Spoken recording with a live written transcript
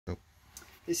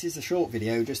This is a short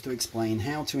video just to explain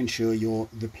how to ensure your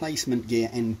replacement gear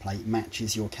end plate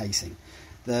matches your casing.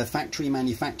 The factory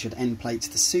manufactured end plates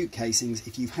to suit casings,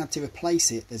 if you've had to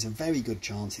replace it, there's a very good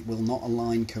chance it will not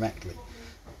align correctly.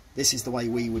 This is the way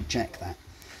we would check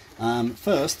that.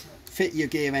 First, fit your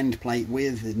gear end plate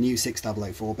with the new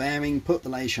 6004 bearing, put the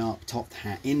lay shaft top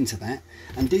hat into that,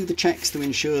 and do the checks to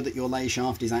ensure that your lay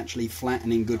shaft is actually flat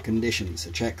and in good condition.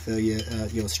 So check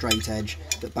your straight edge,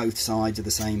 that both sides are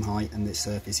the same height and this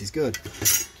surface is good.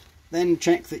 Then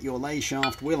check that your lay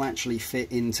shaft will actually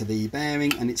fit into the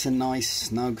bearing and it's a nice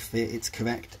snug fit, it's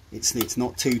correct, it's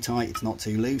not too tight, it's not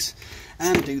too loose.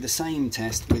 And do the same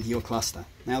test with your cluster.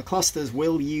 Now clusters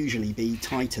will usually be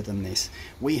tighter than this.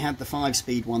 We had the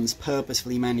 5-speed ones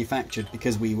purposefully manufactured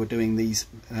because we were doing these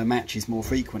matches more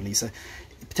frequently. So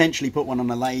potentially put one on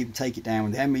a lathe, take it down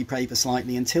with emery paper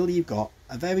slightly until you've got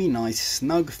a very nice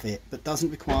snug fit but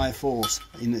doesn't require force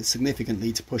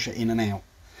significantly to push it in and out.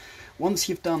 Once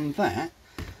you've done that,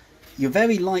 you're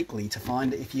very likely to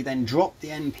find that if you then drop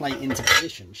the end plate into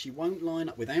position, she won't line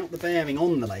up without the bearing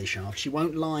on the lay shaft. She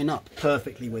won't line up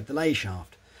perfectly with the lay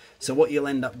shaft. So what you'll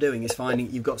end up doing is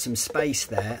finding you've got some space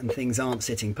there and things aren't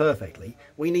sitting perfectly.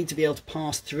 We need to be able to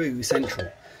pass through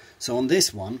central. So on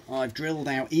this one, I've drilled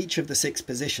out each of the 6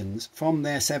 positions from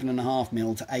their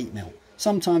 7.5mm to 8mm.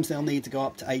 Sometimes they'll need to go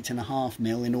up to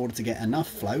 8.5mm in order to get enough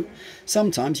float.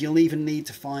 Sometimes you'll even need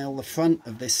to file the front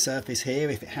of this surface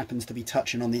here if it happens to be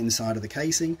touching on the inside of the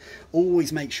casing.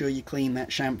 Always make sure you clean that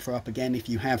chamfer up again if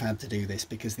you have had to do this,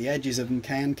 because the edges of them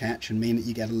can catch and mean that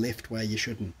you get a lift where you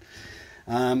shouldn't.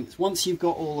 Once you've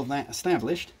got all of that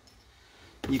established,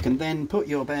 you can then put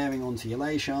your bearing onto your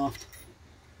lay shaft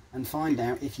and find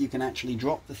out if you can actually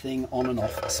drop the thing on and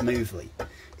off smoothly.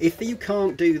 If you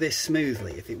can't do this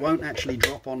smoothly, if it won't actually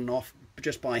drop on and off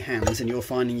just by hands and you're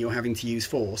finding you're having to use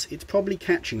force, it's probably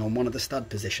catching on one of the stud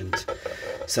positions.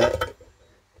 So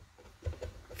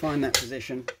find that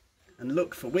position and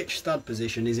look for which stud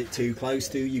position is it too close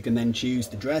to. You can then choose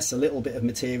to dress a little bit of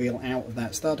material out of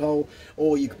that stud hole,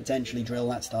 or you could potentially drill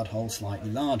that stud hole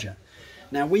slightly larger.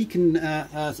 Now we can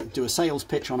do a sales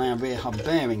pitch on our rear hub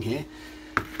bearing here.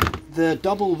 The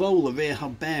double roller rear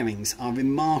hub bearings are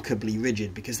remarkably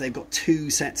rigid because they've got 2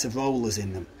 sets of rollers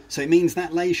in them. So it means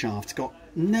that lay shaft's got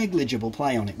negligible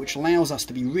play on it, which allows us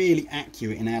to be really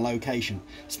accurate in our location.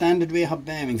 Standard rear hub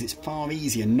bearings, it's far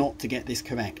easier not to get this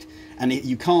correct. And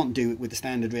you can't do it with the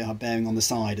standard rear hub bearing on the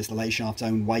side, as the lay shaft's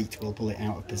own weight will pull it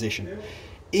out of position.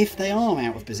 If they are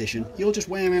out of position, you'll just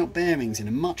wear out bearings in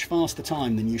a much faster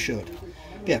time than you should.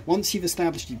 Yeah, once you've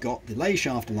established you've got the lay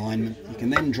shaft alignment, you can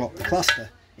then drop the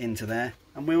cluster into there,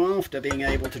 and we're after being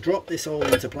able to drop this all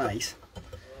into place.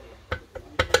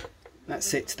 That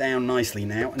sits down nicely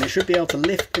now, and I should be able to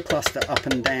lift the cluster up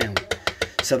and down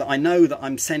so that I know that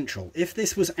I'm central. If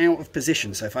this was out of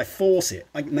position, so if I force it,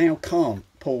 I now can't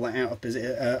pull that out of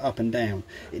up and down.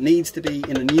 It needs to be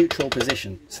in a neutral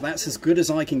position, so that's as good as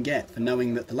I can get for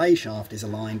knowing that the lay shaft is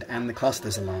aligned and the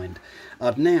cluster's aligned.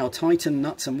 I'd now tighten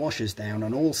nuts and washers down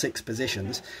on all 6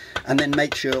 positions and then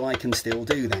make sure I can still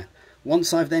do that.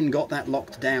 Once I've then got that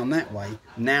locked down that way,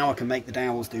 now I can make the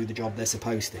dowels do the job they're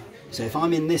supposed to. So if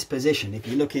I'm in this position, if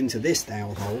you look into this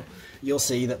dowel hole, you'll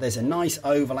see that there's a nice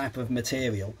overlap of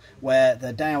material where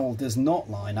the dowel does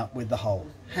not line up with the hole.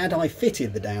 Had I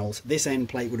fitted the dowels, this end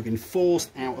plate would have been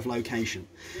forced out of location.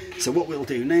 So what we'll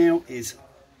do now is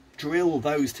drill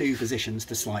those 2 positions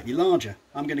to slightly larger.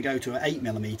 I'm going to go to an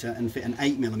 8mm and fit an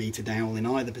 8mm dowel in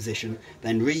either position,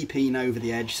 then re-peen over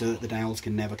the edge so that the dowels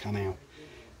can never come out.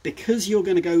 Because you're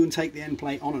going to go and take the end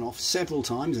plate on and off several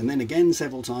times, and then again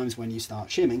several times when you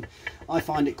start shimming, I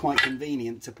find it quite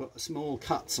convenient to put small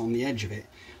cuts on the edge of it,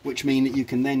 which mean that you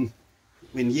can then,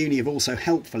 in uni have also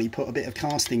helpfully put a bit of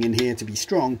casting in here to be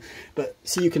strong, but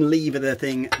so you can lever the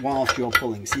thing whilst you're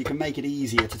pulling, so you can make it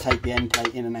easier to take the end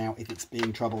plate in and out if it's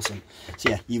being troublesome. So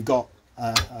yeah, you've got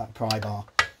a pry bar.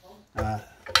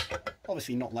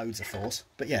 Obviously not loads of force,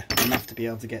 but yeah, enough to be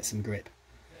able to get some grip.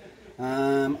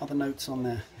 Other notes on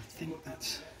there, I think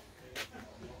that's,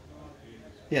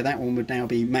 yeah, that one would now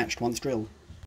be matched once drilled.